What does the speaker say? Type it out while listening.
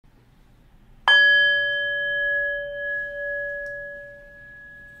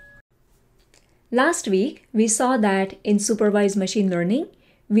Last week, we saw that in supervised machine learning,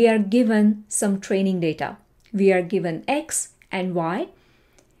 we are given some training data. We are given X and Y.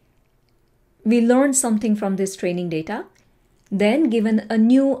 We learned something from this training data. Then, given a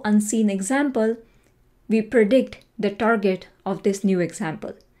new unseen example, we predict the target of this new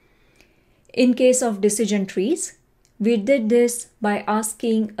example. In case of decision trees, we did this by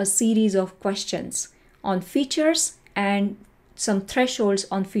asking a series of questions on features and some thresholds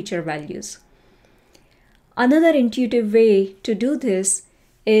on feature values. Another intuitive way to do this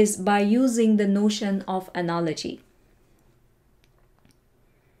is by using the notion of analogy.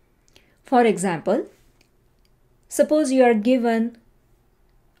 For example, suppose you are given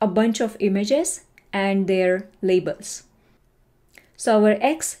a bunch of images and their labels. So our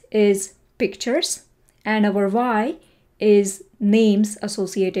X is pictures and our Y is names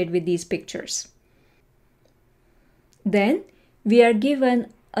associated with these pictures. Then we are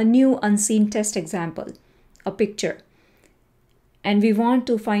given a new unseen test example, a picture, and we want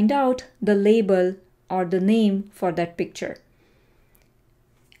to find out the label or the name for that picture.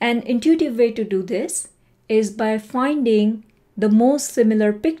 An intuitive way to do this is by finding the most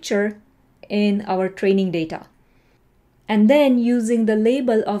similar picture in our training data, and then using the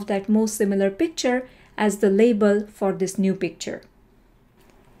label of that most similar picture as the label for this new picture.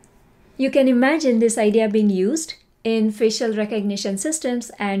 You can imagine this idea being used in facial recognition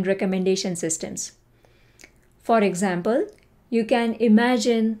systems and recommendation systems. For example, you can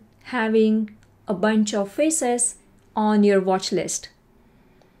imagine having a bunch of faces on your watch list,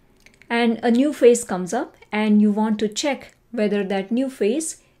 and a new face comes up and you want to check whether that new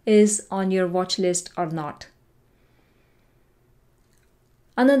face is on your watch list or not.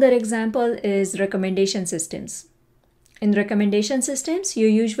 Another example is recommendation systems. In recommendation systems, you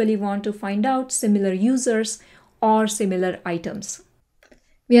usually want to find out similar users or similar items.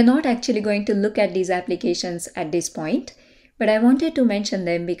 We are not actually going to look at these applications at this point, but I wanted to mention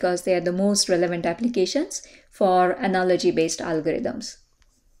them because they are the most relevant applications for analogy-based algorithms.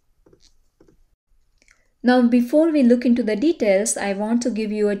 Now, before we look into the details, I want to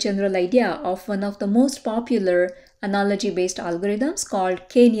give you a general idea of one of the most popular analogy-based algorithms called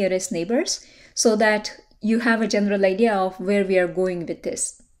k-nearest neighbors, so that you have a general idea of where we are going with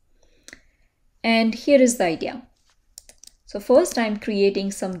this. And here is the idea. So first I'm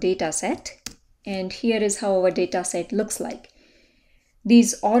creating some data set, and here is how our data set looks like.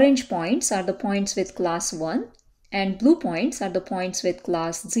 These orange points are the points with class 1 and blue points are the points with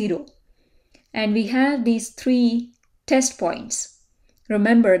class 0. And we have these 3 test points.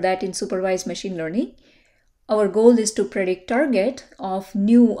 Remember that in supervised machine learning, our goal is to predict target of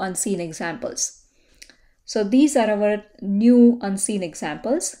new unseen examples. So these are our new unseen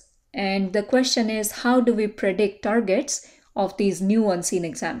examples. And the question is, how do we predict targets of these new unseen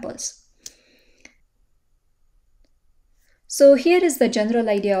examples? So here is the general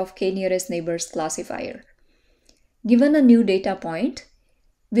idea of k-nearest neighbors classifier. Given a new data point,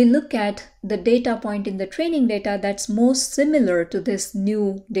 we look at the data point in the training data that's most similar to this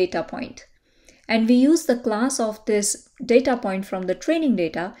new data point. And we use the class of this data point from the training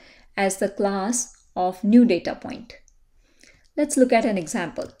data as the class of new data point. Let's look at an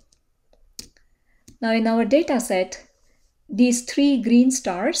example. Now in our data set, these 3 green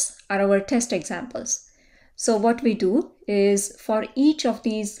stars are our test examples. So what we do is, for each of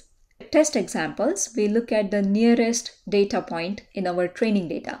these test examples, we look at the nearest data point in our training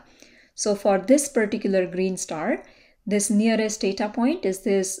data. So for this particular green star, this nearest data point is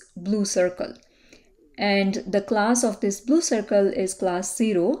this blue circle. And the class of this blue circle is class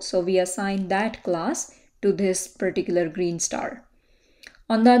 0. So we assign that class to this particular green star.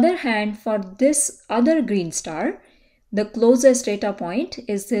 On the other hand, for this other green star, the closest data point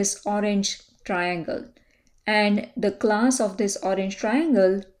is this orange triangle. And the class of this orange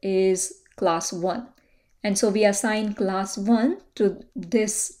triangle is class 1. And so we assign class 1 to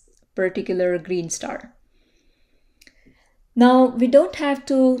this particular green star. Now, we don't have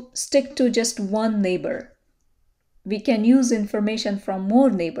to stick to just one neighbor. We can use information from more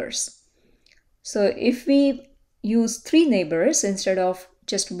neighbors. So if we use 3 neighbors instead of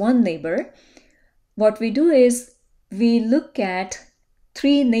just one neighbor, what we do is we look at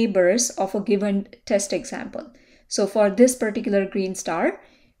 3 neighbors of a given test example. So for this particular green star,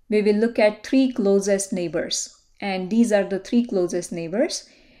 we will look at 3 closest neighbors. And these are the 3 closest neighbors.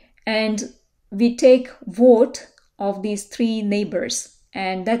 And we take vote of these 3 neighbors.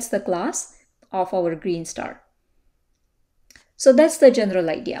 And that's the class of our green star. So that's the general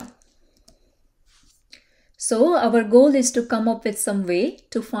idea. So our goal is to come up with some way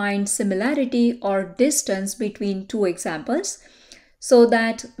to find similarity or distance between 2 examples. so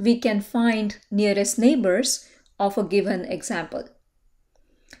that we can find nearest neighbors of a given example.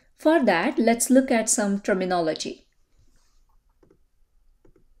 For that, let's look at some terminology.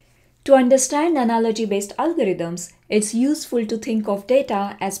 To understand analogy-based algorithms, it's useful to think of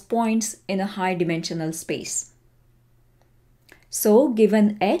data as points in a high-dimensional space. So,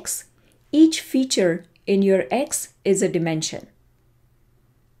 given X, each feature in your X is a dimension.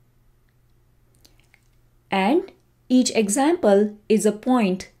 And each example is a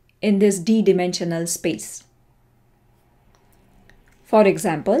point in this d-dimensional space. For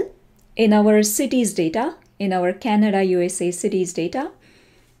example, in our cities data, in our Canada, USA cities data,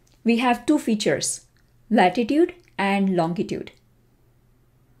 we have two features, latitude and longitude.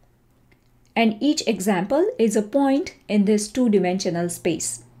 And each example is a point in this two-dimensional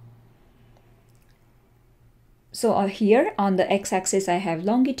space. So here on the x-axis I have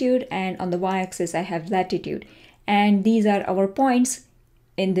longitude and on the y-axis I have latitude. And these are our points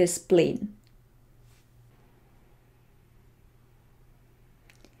in this plane.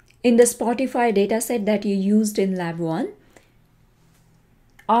 In the Spotify dataset that you used in Lab 1,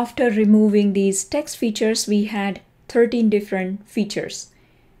 after removing these text features, we had 13 different features.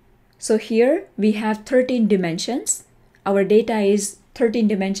 So here we have 13 dimensions. Our data is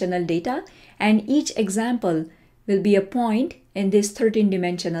 13-dimensional data, and each example will be a point in this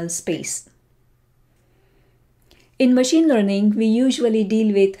 13-dimensional space. In machine learning, we usually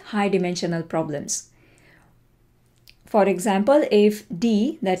deal with high-dimensional problems. For example, if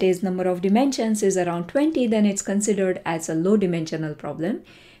D, that is number of dimensions, is around 20, then it's considered as a low-dimensional problem.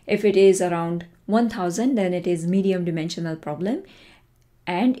 If it is around 1000, then it is medium-dimensional problem.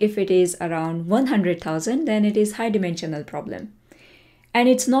 And if it is around 100,000, then it is high-dimensional problem. And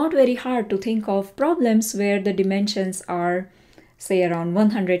it's not very hard to think of problems where the dimensions are, say, around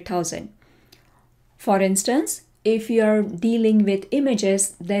 100,000. For instance, if you're dealing with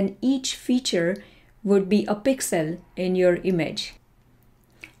images, then each feature would be a pixel in your image.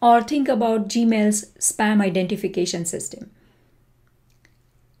 Or think about Gmail's spam identification system.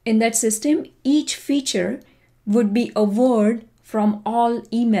 In that system, each feature would be a word from all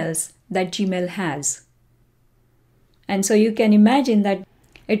emails that Gmail has. And so you can imagine that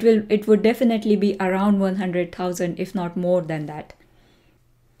it would definitely be around 100,000, if not more than that.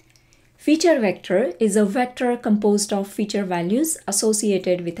 Feature vector is a vector composed of feature values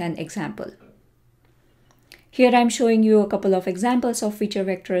associated with an example. Here I'm showing you a couple of examples of feature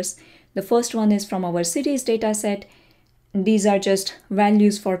vectors. The first one is from our cities dataset. These are just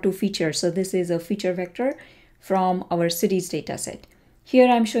values for two features. So this is a feature vector from our cities dataset. Here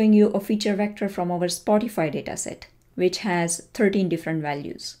I'm showing you a feature vector from our Spotify dataset, which has 13 different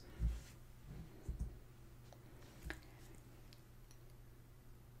values.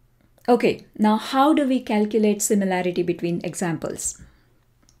 Okay, now how do we calculate similarity between examples?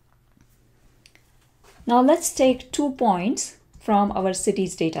 Now let's take 2 points from our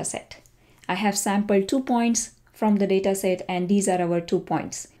cities dataset. I have sampled 2 points from the dataset, and these are our 2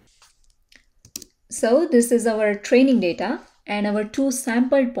 points. So this is our training data, and our 2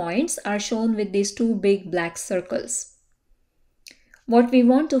 sampled points are shown with these 2 big black circles. What we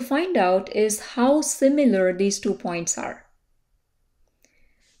want to find out is how similar these 2 points are.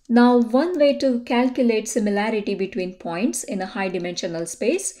 Now, one way to calculate similarity between points in a high-dimensional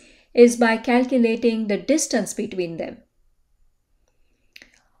space is by calculating the distance between them.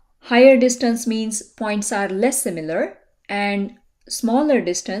 Higher distance means points are less similar, and smaller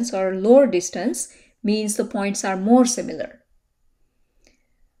distance or lower distance means the points are more similar.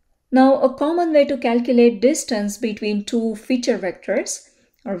 Now, a common way to calculate distance between 2 feature vectors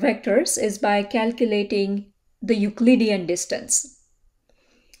or vectors is by calculating the Euclidean distance.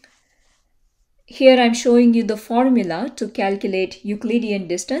 Here I'm showing you the formula to calculate Euclidean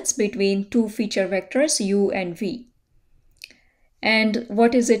distance between 2 feature vectors u and v. And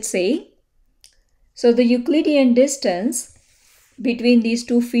what does it say? So the Euclidean distance between these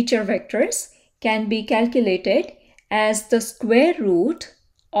 2 feature vectors can be calculated as the square root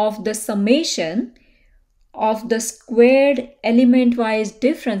of the summation of the squared element-wise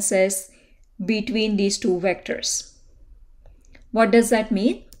differences between these 2 vectors. What does that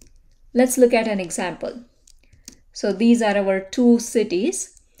mean? Let's look at an example. So these are our 2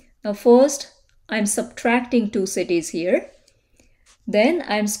 cities. Now first, I'm subtracting 2 cities here. Then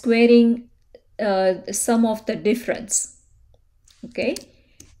I'm squaring sum of the difference. Okay.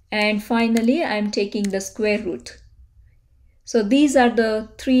 And finally, I'm taking the square root. So these are the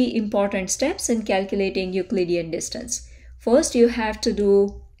 3 important steps in calculating Euclidean distance. First, you have to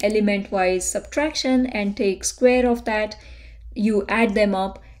do element-wise subtraction and take square of that. You add them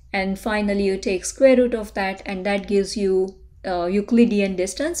up. And finally, you take square root of that, and that gives you Euclidean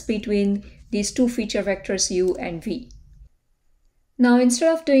distance between these two feature vectors u and v. Now,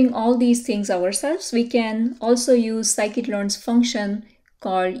 instead of doing all these things ourselves, we can also use scikit-learn's function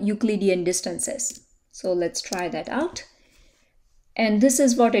called Euclidean distances. So let's try that out. And this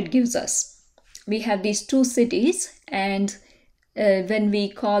is what it gives us. We have these two cities, and when we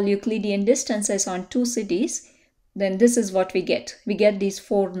call Euclidean distances on two cities, then this is what we get. We get these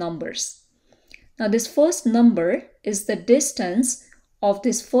four numbers. Now, this first number is the distance of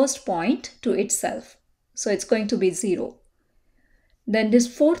this first point to itself. So it's going to be 0. Then this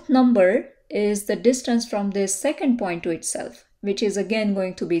fourth number is the distance from this second point to itself, which is again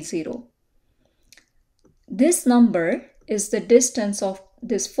going to be 0. This number is the distance of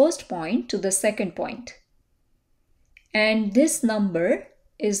this first point to the second point. And this number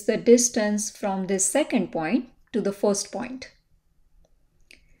is the distance from this second point to the first point.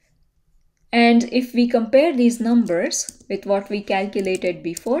 And if we compare these numbers with what we calculated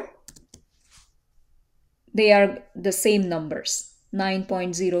before, they are the same numbers.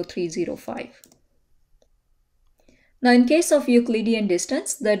 9.0305. Now, in case of Euclidean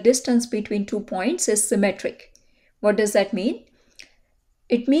distance, the distance between 2 points is symmetric. What does that mean?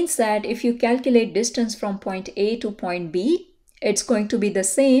 It means that if you calculate distance from point A to point B, it's going to be the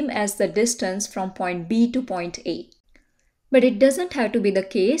same as the distance from point B to point A. But it doesn't have to be the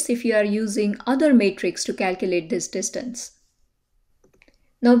case if you are using other matrix to calculate this distance.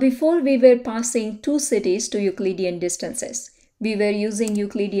 Now, before we were passing two cities to Euclidean distances. We were using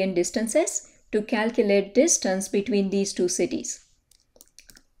Euclidean distances to calculate distance between these two cities.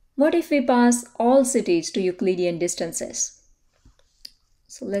 What if we pass all cities to Euclidean distances?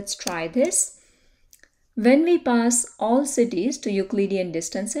 So let's try this. When we pass all cities to Euclidean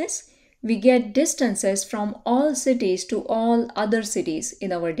distances, we get distances from all cities to all other cities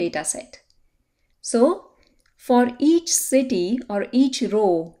in our data set. So for each city or each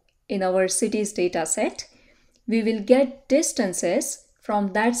row in our cities data set, we will get distances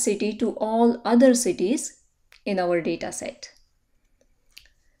from that city to all other cities in our data set.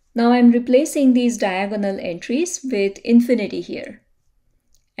 Now I'm replacing these diagonal entries with infinity here.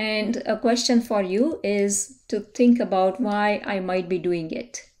 And a question for you is to think about why I might be doing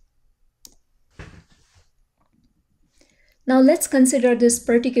it. Now let's consider this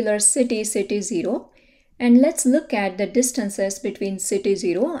particular city, city 0, and let's look at the distances between city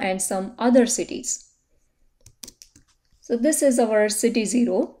 0 and some other cities. So this is our city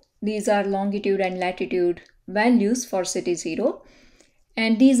 0. These are longitude and latitude values for city 0.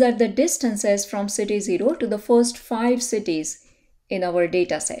 And these are the distances from city 0 to the first 5 cities in our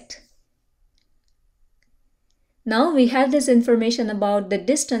data set. Now we have this information about the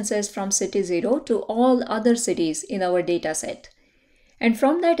distances from city 0 to all other cities in our data set. And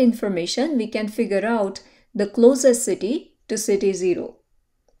from that information, we can figure out the closest city to city 0.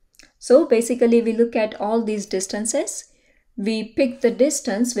 So basically, we look at all these distances. We pick the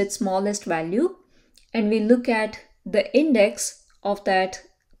distance with smallest value and we look at the index of that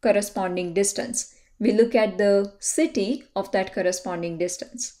corresponding distance. We look at the city of that corresponding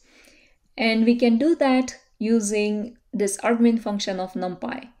distance. And we can do that using this argument function of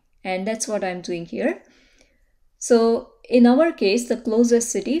numpy. And that's what I'm doing here. So in our case, the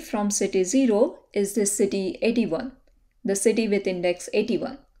closest city from city 0 is this city 81, the city with index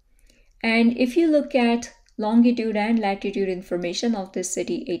 81. And if you look at longitude and latitude information of this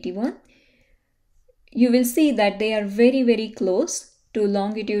city 81, you will see that they are very, very close to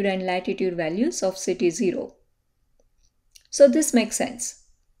longitude and latitude values of city 0. So this makes sense.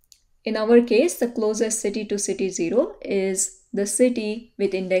 In our case, the closest city to city 0 is the city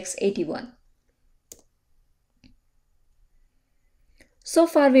with index 81. So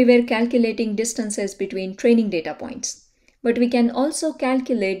far we were calculating distances between training data points, but we can also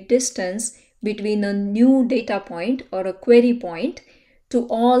calculate distance between a new data point or a query point to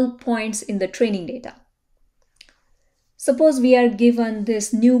all points in the training data. Suppose we are given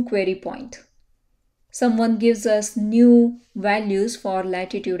this new query point. Someone gives us new values for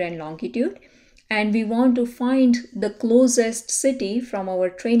latitude and longitude, and we want to find the closest city from our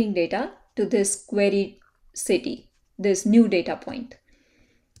training data to this query city, this new data point.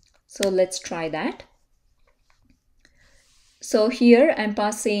 So let's try that. So here I'm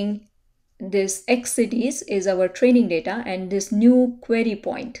passing this X cities is our training data and this new query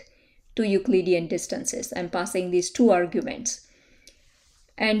point to Euclidean distances. I'm passing these two arguments.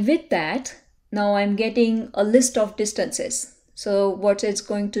 And with that, now I'm getting a list of distances. So what it's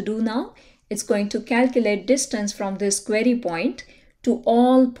going to do now, it's going to calculate distance from this query point to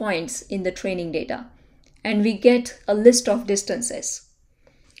all points in the training data. And we get a list of distances.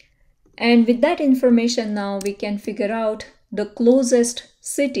 And with that information now we can figure out the closest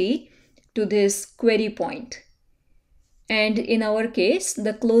city to this query point. And in our case,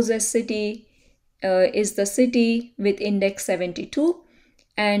 the closest city is the city with index 72,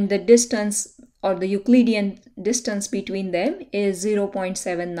 and the distance or the Euclidean distance between them is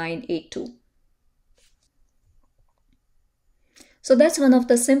 0.7982. So that's one of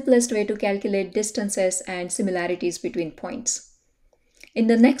the simplest way to calculate distances and similarities between points. In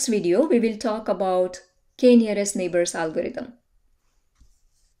the next video, we will talk about k-nearest neighbors algorithm.